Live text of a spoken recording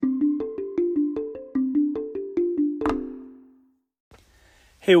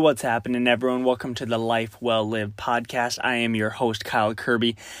Hey, what's happening, everyone? Welcome to the Life Well Lived podcast. I am your host, Kyle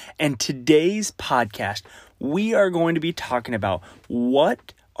Kirby, and today's podcast, we are going to be talking about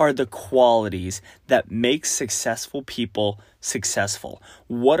what are the qualities that make successful people successful.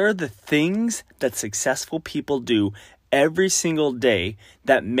 What are the things that successful people do every single day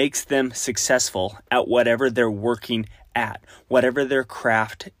that makes them successful at whatever they're working at, whatever their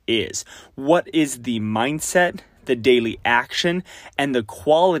craft is? What is the mindset, the daily action, and the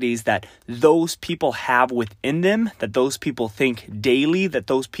qualities that those people have within them, that those people think daily, that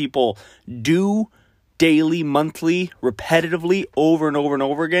those people do daily, monthly, repetitively, over and over and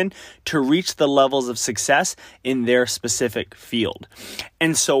over again to reach the levels of success in their specific field.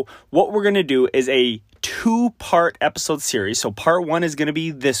 And so what we're going to do is a two-part episode series. So part one is going to be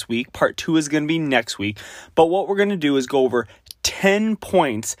this week. Part two is going to be next week. But what we're going to do is go over 10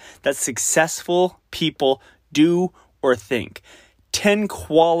 points that successful people do or think. 10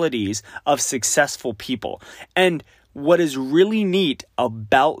 qualities of successful people. And what is really neat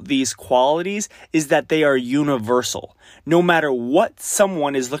about these qualities is that they are universal. No matter what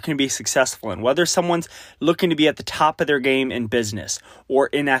someone is looking to be successful in, whether someone's looking to be at the top of their game in business or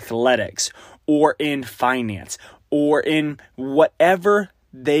in athletics or in finance or in whatever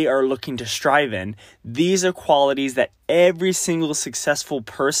they are looking to strive in, these are qualities that every single successful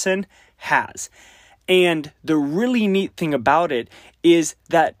person has. And the really neat thing about it is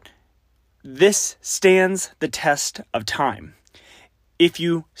that this stands the test of time. If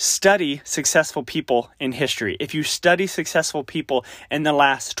you study successful people in history, if you study successful people in the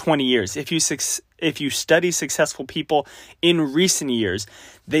last 20 years, if you study successful people in recent years,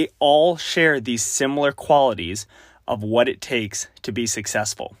 they all share these similar qualities of what it takes to be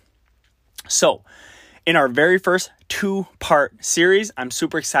successful. So, in our very first two-part series, I'm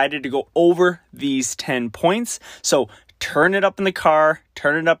super excited to go over these 10 points. So turn it up in the car,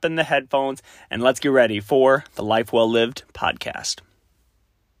 turn it up in the headphones, and let's get ready for the Life Well Lived podcast.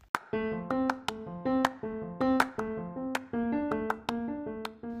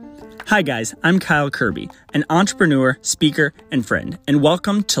 Hi guys, I'm Kyle Kirby, an entrepreneur, speaker, and friend, and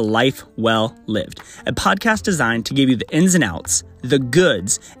welcome to Life Well Lived, a podcast designed to give you the ins and outs, the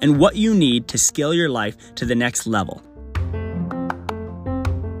goods, and what you need to scale your life to the next level.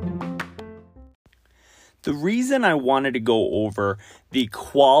 The reason I wanted to go over the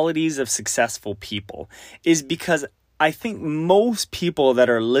qualities of successful people is because I think most people that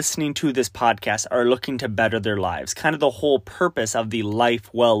are listening to this podcast are looking to better their lives. Kind of the whole purpose of the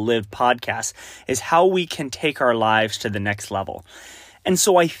Life Well Lived podcast is how we can take our lives to the next level. And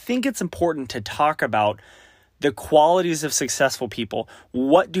so I think it's important to talk about the qualities of successful people.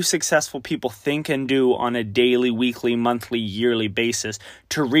 What do successful people think and do on a daily, weekly, monthly, yearly basis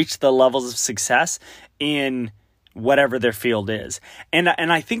to reach the levels of success in whatever their field is. And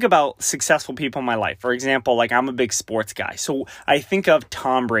I think about successful people in my life. For example, like I'm a big sports guy. So I think of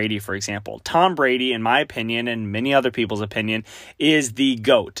Tom Brady, for example. Tom Brady, in my opinion, and many other people's opinion, is the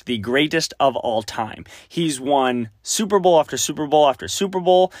GOAT, the greatest of all time. He's won Super Bowl after Super Bowl after Super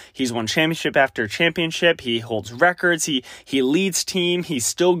Bowl. He's won championship after championship. He holds records. He leads team. He's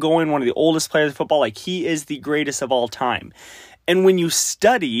still going, one of the oldest players of football. Like, he is the greatest of all time. And when you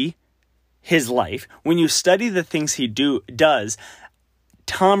study his life, when you study the things he does,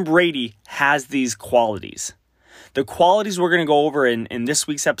 Tom Brady has these qualities. The qualities we're going to go over in this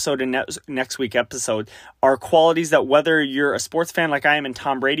week's episode and next week's episode are qualities that whether you're a sports fan like I am in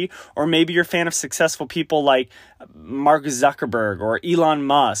Tom Brady, or maybe you're a fan of successful people like Mark Zuckerberg or Elon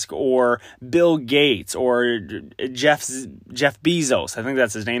Musk or Bill Gates or Jeff Bezos, I think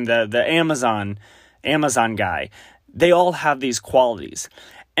that's his name, the Amazon guy. They all have these qualities.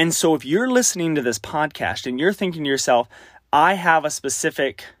 And so if you're listening to this podcast and you're thinking to yourself, I have a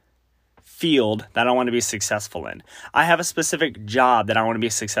specific field that I want to be successful in. I have a specific job that I want to be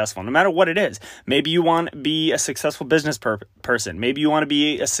successful in, no matter what it is. Maybe you want to be a successful business person. Maybe you want to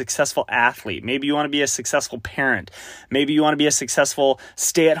be a successful athlete. Maybe you want to be a successful parent. Maybe you want to be a successful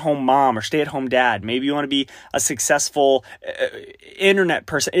stay-at-home mom or stay-at-home dad. Maybe you want to be a successful internet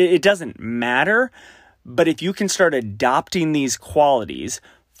person. It doesn't matter. But if you can start adopting these qualities,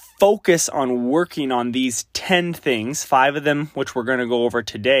 focus on working on these 10 things, 5 of them, which we're going to go over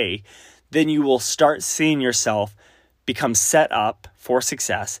today, then you will start seeing yourself become set up for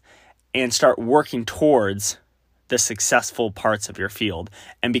success and start working towards the successful parts of your field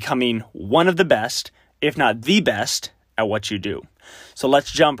and becoming one of the best, if not the best, at what you do. So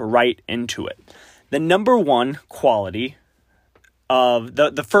let's jump right into it. The number one quality of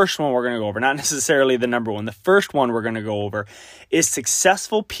the first one we're going to go over, not necessarily the number one, the first one we're going to go over is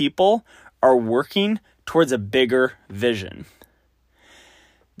successful people are working towards a bigger vision.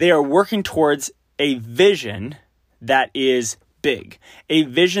 They are working towards a vision that is big, a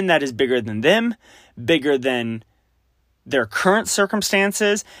vision that is bigger than them, bigger than their current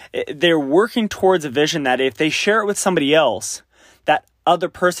circumstances. They're working towards a vision that if they share it with somebody else, that other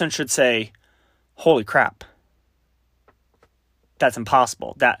person should say, holy crap, that's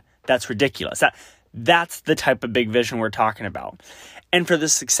impossible. That's ridiculous. That's the type of big vision we're talking about. And for the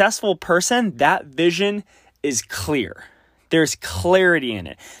successful person, that vision is clear. There's clarity in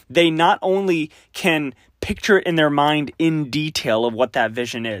it. They not only can picture it in their mind in detail of what that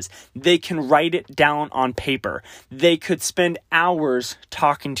vision is, they can write it down on paper. They could spend hours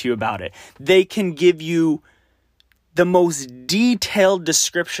talking to you about it. They can give you the most detailed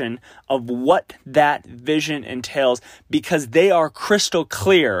description of what that vision entails because they are crystal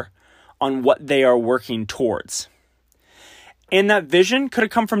clear on what they are working towards. And that vision could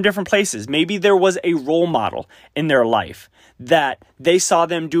have come from different places. Maybe there was a role model in their life that they saw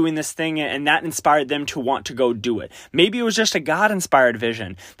them doing this thing and that inspired them to want to go do it. Maybe it was just a God-inspired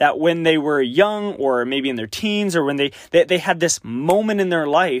vision that when they were young or maybe in their teens or when they had this moment in their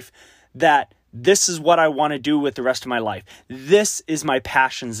life that this is what I want to do with the rest of my life. This is my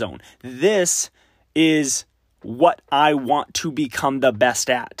passion zone. This is what I want to become the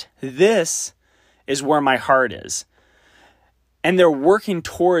best at. This is where my heart is. And they're working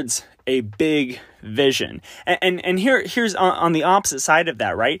towards a big vision. And here's on the opposite side of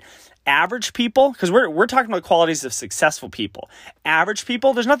that, right? Average people, because we're talking about qualities of successful people. Average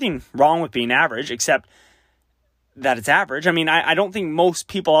people, there's nothing wrong with being average, except that it's average. I mean, I don't think most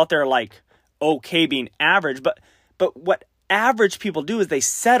people out there are like okay being average, but what average people do is they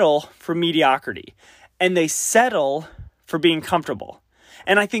settle for mediocrity and they settle for being comfortable.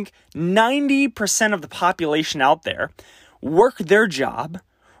 And I think 90% of the population out there work their job,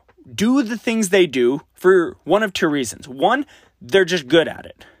 do the things they do for one of two reasons. One, they're just good at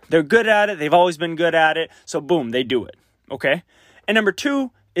it. They're good at it. They've always been good at it. So boom, they do it. Okay. And number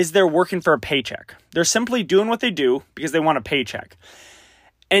two is they're working for a paycheck. They're simply doing what they do because they want a paycheck.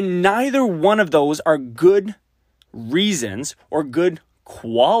 And neither one of those are good reasons or good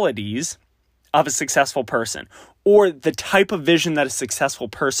qualities of a successful person or the type of vision that a successful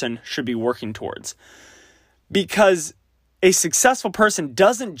person should be working towards. Because a successful person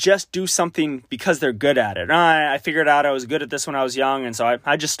doesn't just do something because they're good at it. I figured out I was good at this when I was young, and so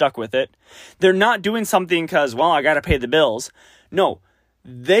I just stuck with it. They're not doing something because, well, I got to pay the bills. No,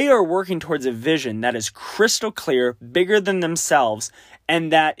 they are working towards a vision that is crystal clear, bigger than themselves,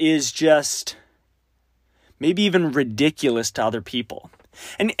 and that is just maybe even ridiculous to other people.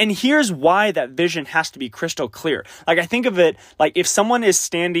 And here's why that vision has to be crystal clear. Like I think of it like if someone is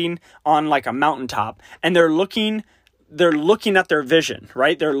standing on like a mountaintop and they're looking at their vision,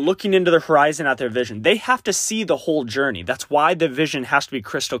 right? They're looking into the horizon at their vision. They have to see the whole journey. That's why the vision has to be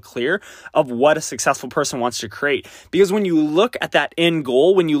crystal clear of what a successful person wants to create. Because when you look at that end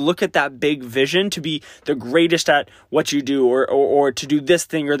goal, when you look at that big vision to be the greatest at what you do or to do this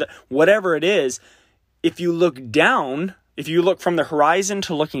thing or whatever it is, if you look down, if you look from the horizon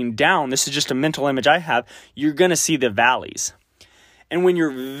to looking down, this is just a mental image I have, you're going to see the valleys. And when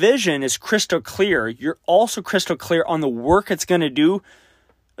your vision is crystal clear, you're also crystal clear on the work it's going to do,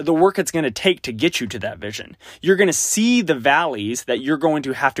 the work it's going to take to get you to that vision. You're going to see the valleys that you're going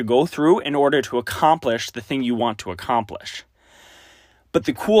to have to go through in order to accomplish the thing you want to accomplish. But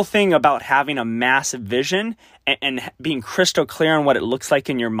the cool thing about having a massive vision and being crystal clear on what it looks like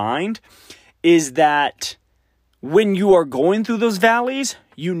in your mind is that when you are going through those valleys,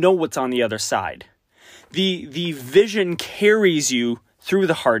 you know what's on the other side. The vision carries you through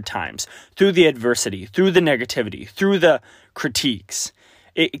the hard times, through the adversity, through the negativity, through the critiques.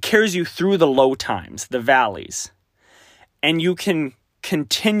 It carries you through the low times, the valleys. And you can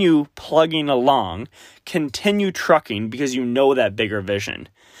continue plugging along, continue trucking because you know that bigger vision.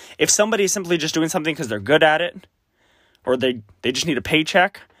 If somebody is simply just doing something because they're good at it, or they just need a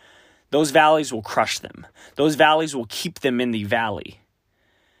paycheck, those valleys will crush them. Those valleys will keep them in the valley.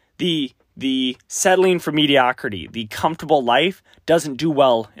 The settling for mediocrity, the comfortable life doesn't do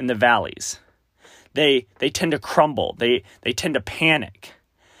well in the valleys. They tend to crumble. They tend to panic.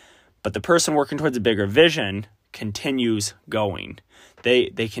 But the person working towards a bigger vision continues going.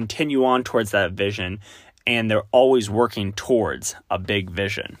 They continue on towards that vision, and they're always working towards a big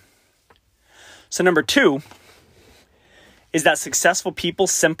vision. So number 2 is that successful people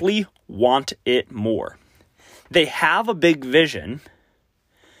simply want it more. They have a big vision,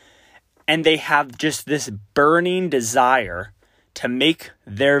 and they have just this burning desire to make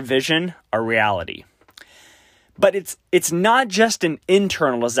their vision a reality. But it's not just an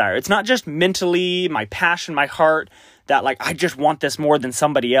internal desire. It's not just mentally, my passion, my heart. that like, I just want this more than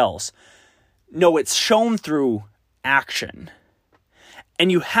somebody else. No, it's shown through action.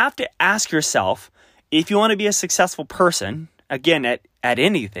 And you have to ask yourself, if you want to be a successful person, again, at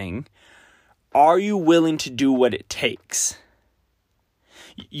anything, are you willing to do what it takes?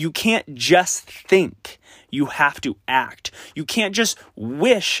 You can't just think. You have to act. You can't just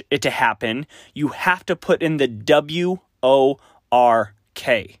wish it to happen. You have to put in the WORK.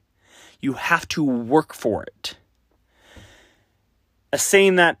 You have to work for it. A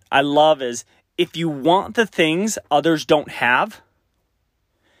saying that I love is, if you want the things others don't have,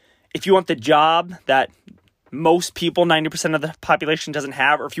 if you want the job that most people, 90% of the population doesn't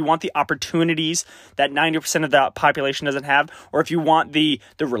have, or if you want the opportunities that 90% of the population doesn't have, or if you want the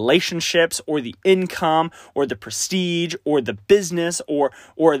relationships or the income or the prestige or the business or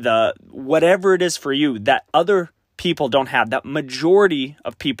the whatever it is for you that other people don't have, that majority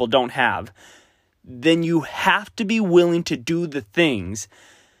of people don't have, then you have to be willing to do the things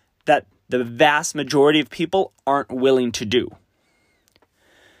that the vast majority of people aren't willing to do.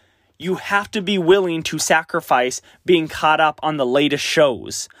 You have to be willing to sacrifice being caught up on the latest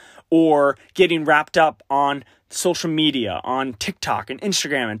shows or getting wrapped up on social media, on TikTok and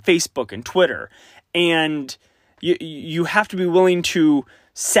Instagram and Facebook and Twitter. And you have to be willing to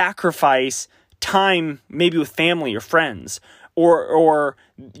sacrifice time maybe with family or friends, or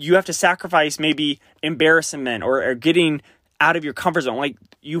you have to sacrifice maybe embarrassment or getting out of your comfort zone. Like,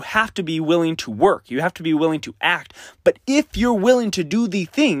 you have to be willing to work. You have to be willing to act. But if you're willing to do the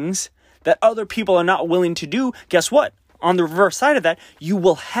things that other people are not willing to do, guess what? On the reverse side of that, you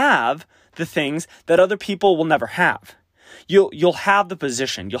will have the things that other people will never have. You'll have the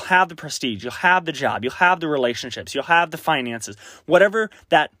position, you'll have the prestige, you'll have the job, you'll have the relationships, you'll have the finances, whatever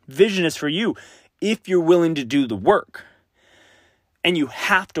that vision is for you, if you're willing to do the work. And you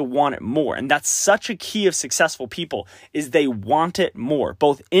have to want it more. And that's such a key of successful people, is they want it more,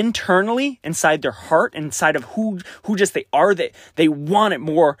 both internally, inside their heart, inside of who just they are. They want it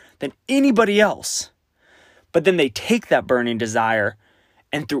more than anybody else. But then they take that burning desire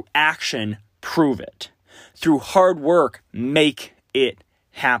and through action, prove it. Through hard work, make it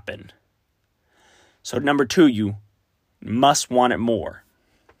happen. So number 2, you must want it more.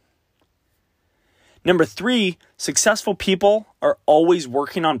 Number 3, successful people are always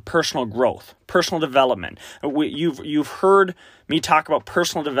working on personal growth, personal development. You've heard me talk about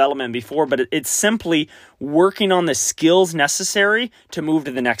personal development before, but it's simply working on the skills necessary to move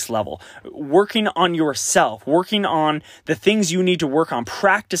to the next level. Working on yourself, working on the things you need to work on,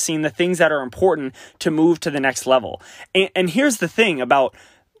 practicing the things that are important to move to the next level. And here's the thing about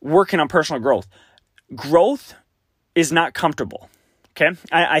working on personal growth. Growth is not comfortable. Okay.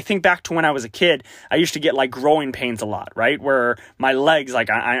 I think back to when I was a kid, I used to get like growing pains a lot, right? Where my legs, like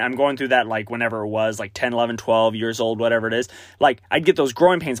I'm going through that, like whenever it was like 10, 11, 12 years old, whatever it is, like I'd get those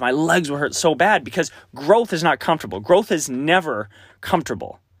growing pains. My legs would hurt so bad because growth is not comfortable. Growth is never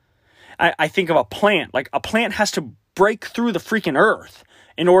comfortable. I think of a plant, like a plant has to break through the freaking earth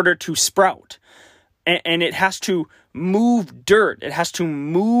in order to sprout. And it has to move dirt. It has to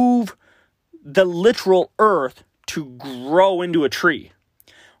move the literal earth to grow into a tree.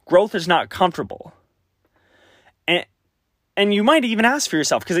 Growth is not comfortable. And you might even ask for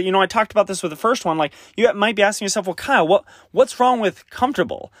yourself, because, I talked about this with the first one, like you might be asking yourself, well, Kyle, what's wrong with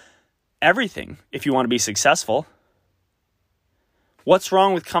comfortable? Everything, if you want to be successful. What's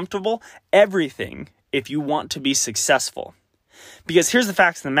wrong with comfortable? Everything, if you want to be successful. Because here's the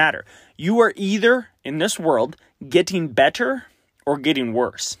facts of the matter. You are either, in this world, getting better or getting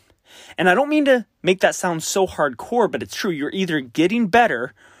worse. And I don't mean to make that sound so hardcore, but it's true. You're either getting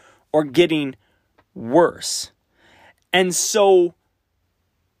better or getting worse. And so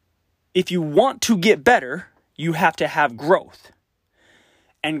if you want to get better, you have to have growth.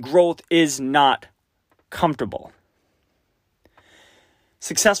 And growth is not comfortable.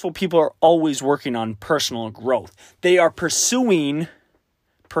 Successful people are always working on personal growth. They are pursuing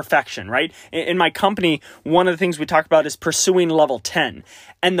perfection, right? In my company, one of the things we talk about is pursuing level 10.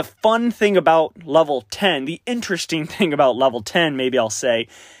 And the fun thing about level 10, the interesting thing about level 10, maybe I'll say,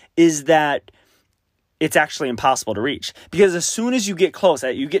 is that it's actually impossible to reach. Because as soon as you get close,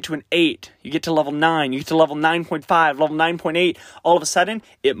 you get to an 8, you get to level 9, you get to level 9.5, level 9.8, all of a sudden,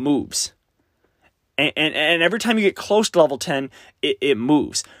 it moves. And every time you get close to level 10, it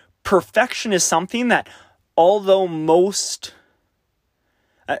moves. Perfection is something that, although most...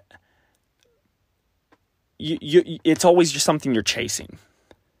 it's always just something you're chasing.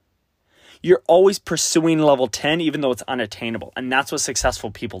 You're always pursuing level 10, even though it's unattainable. And that's what successful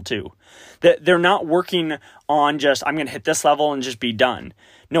people do. They're not working on just, I'm going to hit this level and just be done.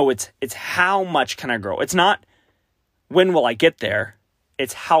 No, it's how much can I grow? It's not, when will I get there?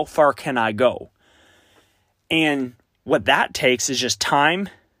 It's how far can I go? And what that takes is just time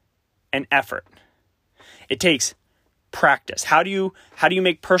and effort. It takes practice. How do you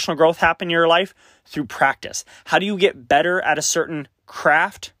make personal growth happen in your life? Through practice. How do you get better at a certain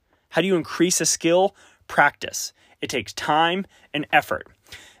craft? How do you increase a skill? Practice. It takes time and effort.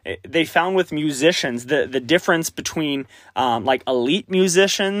 They found with musicians the difference between like elite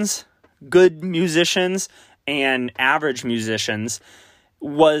musicians, good musicians, and average musicians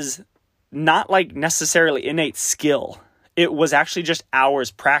was not like necessarily innate skill. It was actually just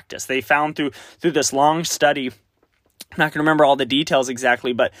hours practice. They found through this long study, I'm not going to remember all the details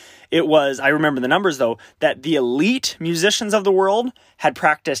exactly, but it was, I remember the numbers though, that the elite musicians of the world had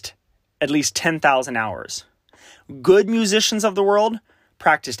practiced at least 10,000 hours. Good musicians of the world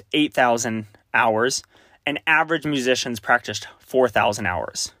practiced 8,000 hours, and average musicians practiced 4,000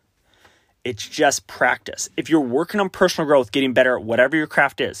 hours. It's just practice. If you're working on personal growth, getting better at whatever your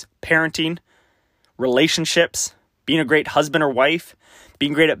craft is, parenting, relationships, being a great husband or wife,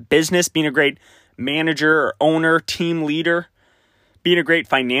 being great at business, being a great manager or owner, team leader, being a great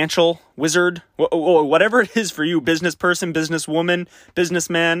financial wizard, whatever it is for you, business person, businesswoman,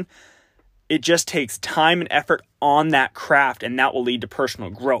 businessman, it just takes time and effort on that craft, and that will lead to personal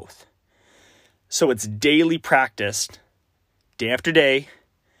growth. So it's daily practice, day after day,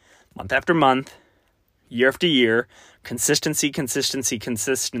 month after month, year after year, consistency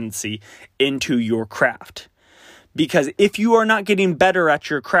into your craft. Because if you are not getting better at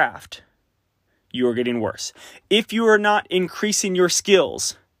your craft, you are getting worse. If you are not increasing your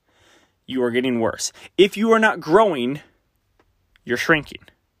skills, you are getting worse. If you are not growing, you're shrinking.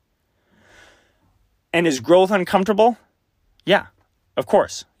 And is growth uncomfortable? Yeah, of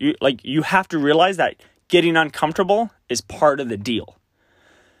course. You have to realize that getting uncomfortable is part of the deal.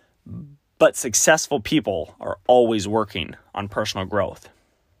 But successful people are always working on personal growth.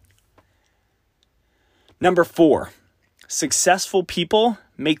 Number 4, successful people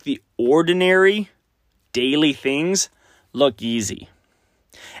make the ordinary daily things look easy.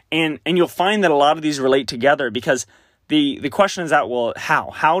 And you'll find that a lot of these relate together, because the question is that, well,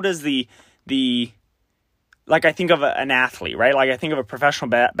 how does the like I think of an athlete, right? Like I think of a professional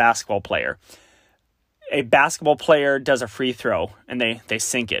basketball player. A basketball player does a free throw and they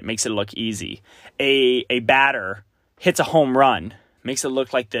sink it, makes it look easy. A batter hits a home run, makes it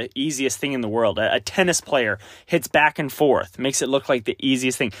look like the easiest thing in the world. A tennis player hits back and forth, makes it look like the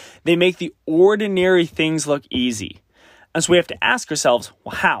easiest thing. They make the ordinary things look easy. And so we have to ask ourselves,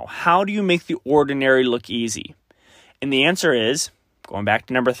 well, how? How do you make the ordinary look easy? And the answer is, going back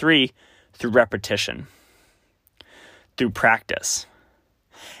to number 3, through repetition, through practice.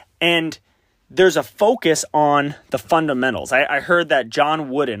 And there's a focus on the fundamentals. I heard that John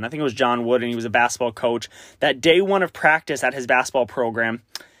Wooden, I think it was John Wooden, he was a basketball coach, that day one of practice at his basketball program,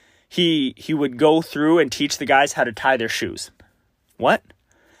 he would go through and teach the guys how to tie their shoes. What?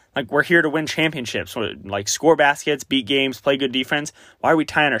 Like, we're here to win championships, like score baskets, beat games, play good defense. Why are we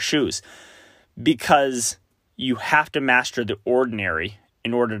tying our shoes? Because you have to master the ordinary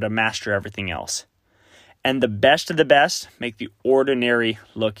in order to master everything else. And the best of the best make the ordinary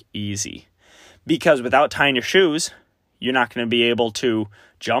look easy. Because without tying your shoes, you're not going to be able to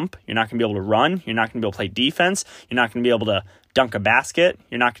jump. You're not going to be able to run. You're not going to be able to play defense. You're not going to be able to dunk a basket.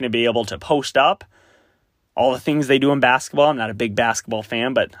 You're not going to be able to post up. All the things they do in basketball. I'm not a big basketball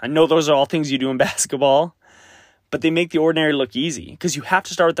fan, but I know those are all things you do in basketball. But they make the ordinary look easy, because you have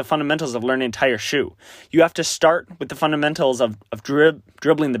to start with the fundamentals of learning to tie your shoe. You have to start with the fundamentals of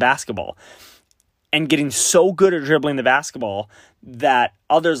dribbling the basketball. And getting so good at dribbling the basketball that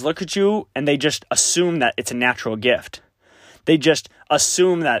others look at you and they just assume that it's a natural gift. They just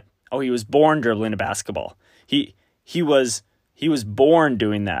assume that, oh, he was born dribbling a basketball. He was born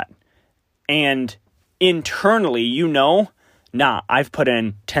doing that. And internally, I've put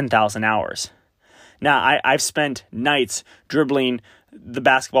in 10,000 hours. I've spent nights dribbling the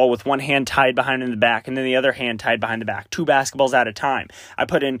basketball with one hand tied behind in the back and then the other hand tied behind the back, 2 basketballs at a time. I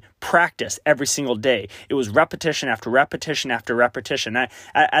put in practice every single day. It was repetition after repetition after repetition.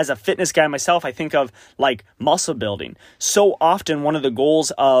 As a fitness guy myself, I think of like muscle building. So often one of the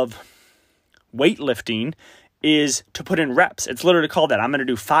goals of weightlifting is to put in reps. It's literally called that. I'm going to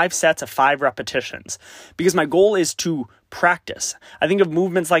do 5 sets of 5 repetitions because my goal is to practice. I think of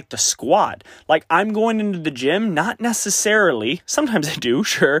movements like the squat. Like, I'm going into the gym, not necessarily, sometimes I do,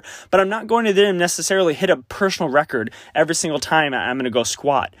 sure, but I'm not going to the gym necessarily hit a personal record every single time I'm going to go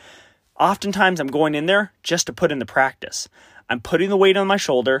squat. Oftentimes I'm going in there just to put in the practice. I'm putting the weight on my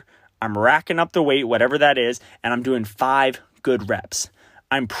shoulder, I'm racking up the weight, whatever that is, and I'm doing 5 good reps.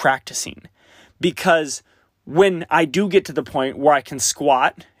 I'm practicing because when I do get to the point where I can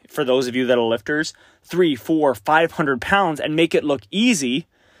squat, for those of you that are lifters, 300, 400, 500 pounds and make it look easy,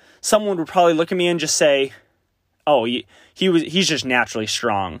 someone would probably look at me and just say, oh, he's just naturally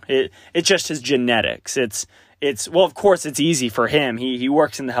strong. It's just his genetics. Well, of course it's easy for him. He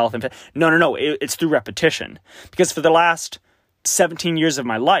works in the health and no. It's through repetition. Because for the last 17 years of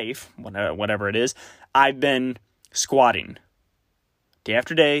my life, whatever it is, I've been squatting day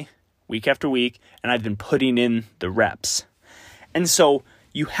after day, week after week, and I've been putting in the reps. And so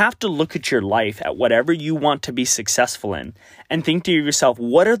you have to look at your life, at whatever you want to be successful in, and think to yourself,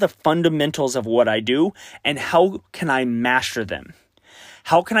 what are the fundamentals of what I do, and how can I master them?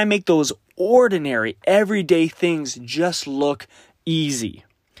 How can I make those ordinary, everyday things just look easy?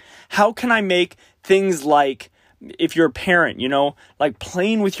 How can I make things like, if you're a parent, like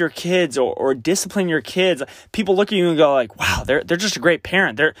playing with your kids or disciplining your kids, people look at you and go like, wow, they're just a great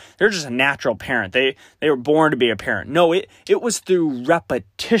parent. They're just a natural parent. They were born to be a parent. No, it was through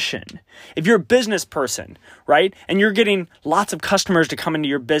repetition. If you're a business person, right, and you're getting lots of customers to come into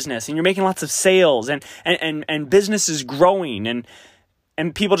your business and you're making lots of sales and business is growing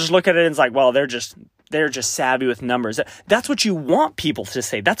and people just look at it and it's like, well, they're just savvy with numbers. That's what you want people to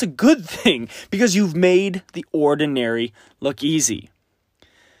say. That's a good thing because you've made the ordinary look easy.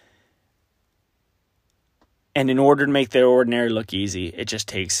 And in order to make the ordinary look easy, it just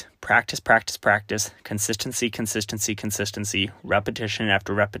takes practice, consistency, repetition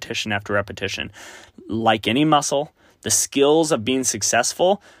after repetition after repetition. Like any muscle, the skills of being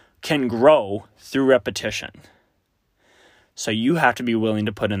successful can grow through repetition. So you have to be willing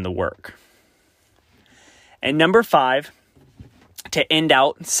to put in the work. And number 5, to end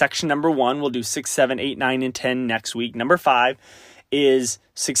out section number 1, we'll do 6, 7, 8, 9, and 10 next week. Number 5 is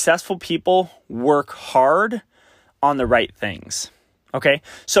successful people work hard on the right things. Okay,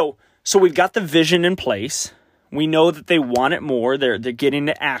 so we've got the vision in place. We know that they want it more. They're getting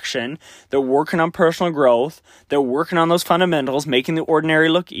to action. They're working on personal growth. They're working on those fundamentals, making the ordinary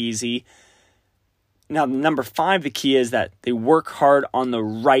look easy. Now, number 5, the key is that they work hard on the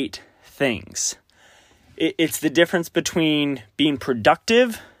right things. It's the difference between being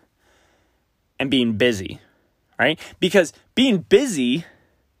productive and being busy, right? Because being busy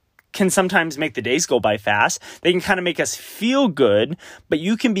can sometimes make the days go by fast. They can kind of make us feel good, but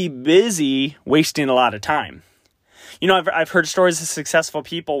you can be busy wasting a lot of time. I've heard stories of successful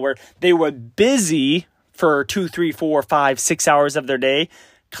people where they were busy for 2, 3, 4, 5, 6 hours of their day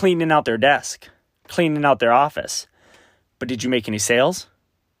cleaning out their desk, cleaning out their office. But did you make any sales?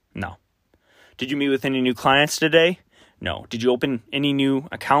 No. Did you meet with any new clients today? No. Did you open any new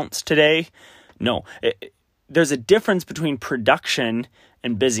accounts today? No. There's a difference between production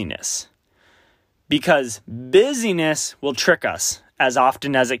and busyness. Because busyness will trick us as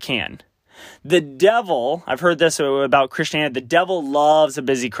often as it can. The devil, I've heard this about Christianity, the devil loves a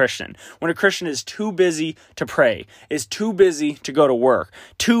busy Christian. When a Christian is too busy to pray, is too busy to go to work,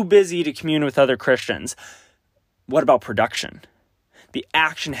 too busy to commune with other Christians. What about production? The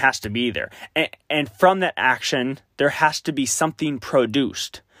action has to be there. And from that action, there has to be something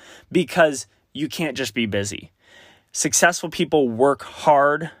produced because you can't just be busy. Successful people work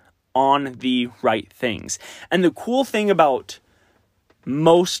hard on the right things. And the cool thing about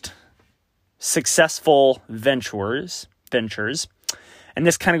most successful ventures, and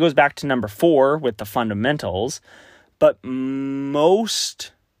this kind of goes back to number 4 with the fundamentals, but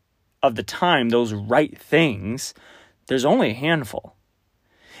most of the time, those right things, there's only a handful.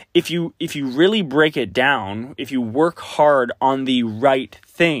 If you really break it down, if you work hard on the right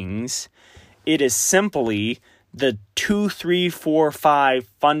things, it is simply the 2, 3, 4, 5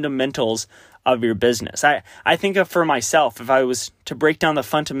 fundamentals of your business. I think of for myself, if I was to break down the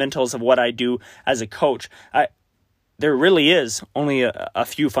fundamentals of what I do as a coach, there really is only a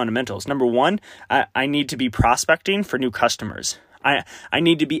few fundamentals. Number 1, I need to be prospecting for new customers. I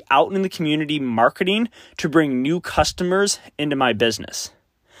need to be out in the community marketing to bring new customers into my business.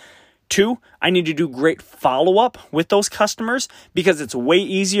 2, I need to do great follow-up with those customers because it's way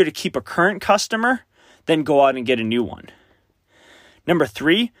easier to keep a current customer than go out and get a new one. Number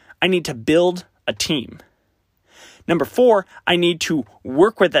 3, I need to build a team. Number 4, I need to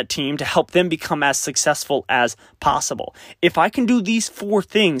work with that team to help them become as successful as possible. If I can do these 4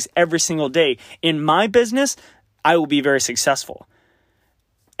 things every single day in my business, I will be very successful.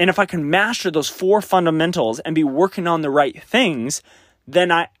 And if I can master those 4 fundamentals and be working on the right things,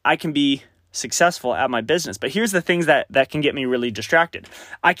 then I can be successful at my business. But here's the things that can get me really distracted.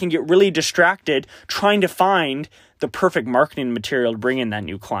 I can get really distracted trying to find the perfect marketing material to bring in that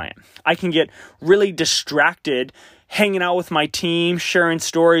new client. I can get really distracted hanging out with my team, sharing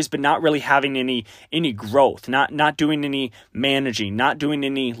stories, but not really having any growth, not doing any managing, not doing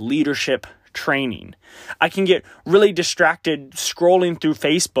any leadership training. I can get really distracted scrolling through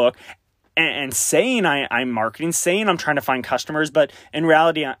Facebook and saying I'm marketing, saying I'm trying to find customers, but in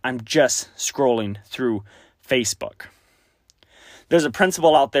reality, I'm just scrolling through Facebook. There's a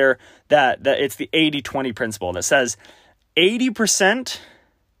principle out there that it's the 80-20 principle that says 80%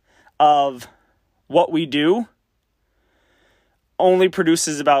 of what we do only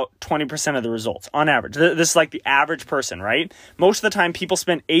produces about 20% of the results on average. This is like the average person, right? Most of the time, people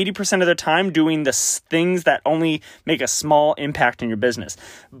spend 80% of their time doing the things that only make a small impact in your business.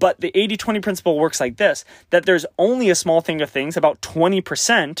 But the 80-20 principle works like this, that there's only a small thing of things, about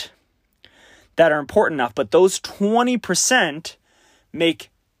 20%, that are important enough, but those 20%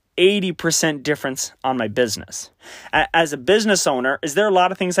 make 80% difference on my business. As a business owner, is there a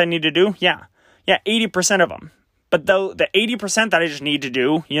lot of things I need to do? Yeah, 80% of them. But though the 80% that I just need to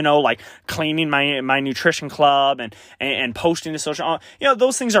do, like cleaning my nutrition club and posting to social,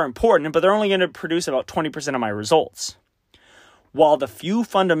 those things are important, but they're only going to produce about 20% of my results. While the few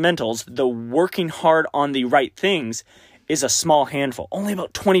fundamentals, the working hard on the right things, is a small handful, only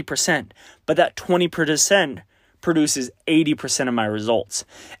about 20%, but that 20% produces 80% of my results.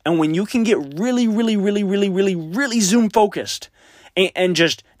 And when you can get really, really, really, really, really, really zoom focused and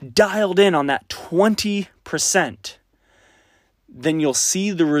just dialed in on that 20%, then you'll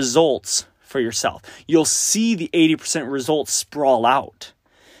see the results for yourself. You'll see the 80% results sprawl out.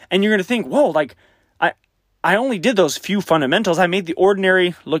 And you're going to think, whoa, like I only did those few fundamentals. I made the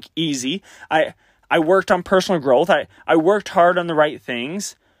ordinary look easy. I worked on personal growth. I worked hard on the right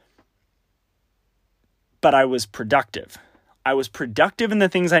things, but I was productive. I was productive in the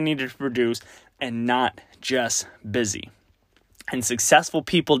things I needed to produce and not just busy. And successful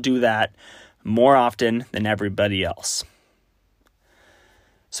people do that more often than everybody else.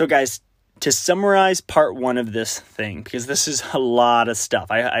 So guys, to summarize part 1 of this thing, because this is a lot of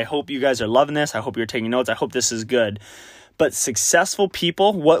stuff. I hope you guys are loving this. I hope you're taking notes. I hope this is good. But successful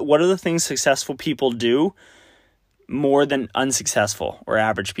people, what are the things successful people do more than unsuccessful or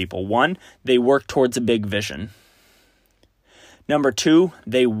average people? 1, they work towards a big vision. Number 2,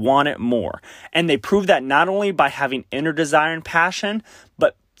 they want it more. And they prove that not only by having inner desire and passion,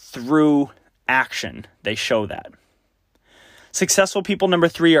 but through action. They show that. Successful people, number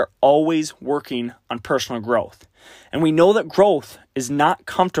 3, are always working on personal growth. And we know that growth is not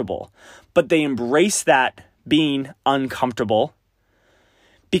comfortable, but they embrace that being uncomfortable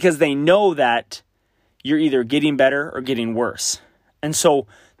because they know that you're either getting better or getting worse. And so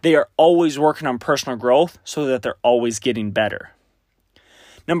they are always working on personal growth so that they're always getting better.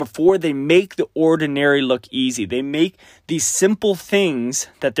 Number 4, they make the ordinary look easy. They make these simple things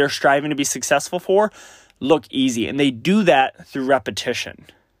that they're striving to be successful for look easy. And they do that through repetition.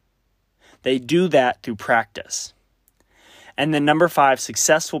 They do that through practice. And then number 5,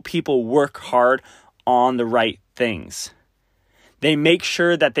 successful people work hard on the right things. They make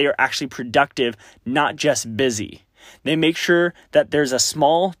sure that they are actually productive, not just busy. They make sure that there's a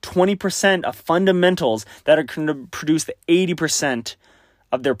small 20% of fundamentals that are going to produce the 80%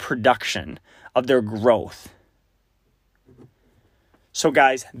 of their production, of their growth. So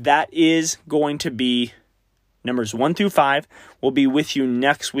guys, that is going to be numbers 1 through 5. We'll be with you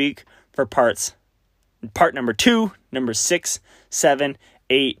next week for part number 2, number 6, 7,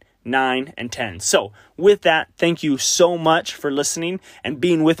 8, 9, and 10. So with that, thank you so much for listening and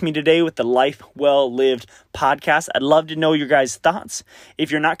being with me today with the Life Well Lived podcast. I'd love to know your guys' thoughts. If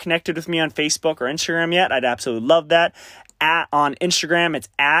you're not connected with me on Facebook or Instagram yet, I'd absolutely love that. On Instagram, it's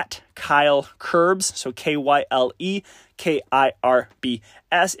at Kyle Kirbs, so KYLEKIRBS.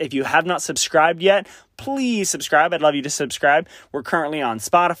 If you have not subscribed yet, please subscribe. I'd love you to subscribe. We're currently on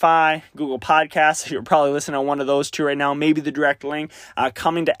Spotify, Google Podcasts. You're probably listening on one of those two right now, maybe the direct link.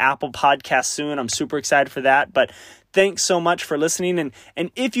 Coming to Apple Podcasts soon. I'm super excited for that. But thanks so much for listening.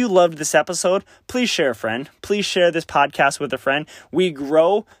 And if you loved this episode, please share a friend. Please share this podcast with a friend. We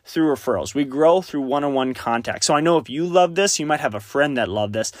grow through referrals. We grow through one-on-one contact. So I know if you love this, you might have a friend that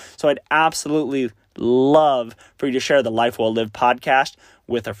loved this. So I'd absolutely love for you to share the Life Well Lived podcast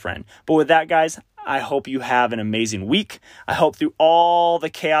with a friend. But with that, guys, I hope you have an amazing week. I hope through all the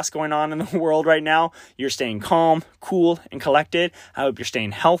chaos going on in the world right now, you're staying calm, cool, and collected. I hope you're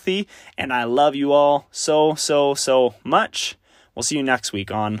staying healthy, and I love you all so, so, so much. We'll see you next week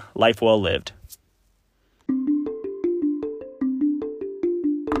on Life Well Lived.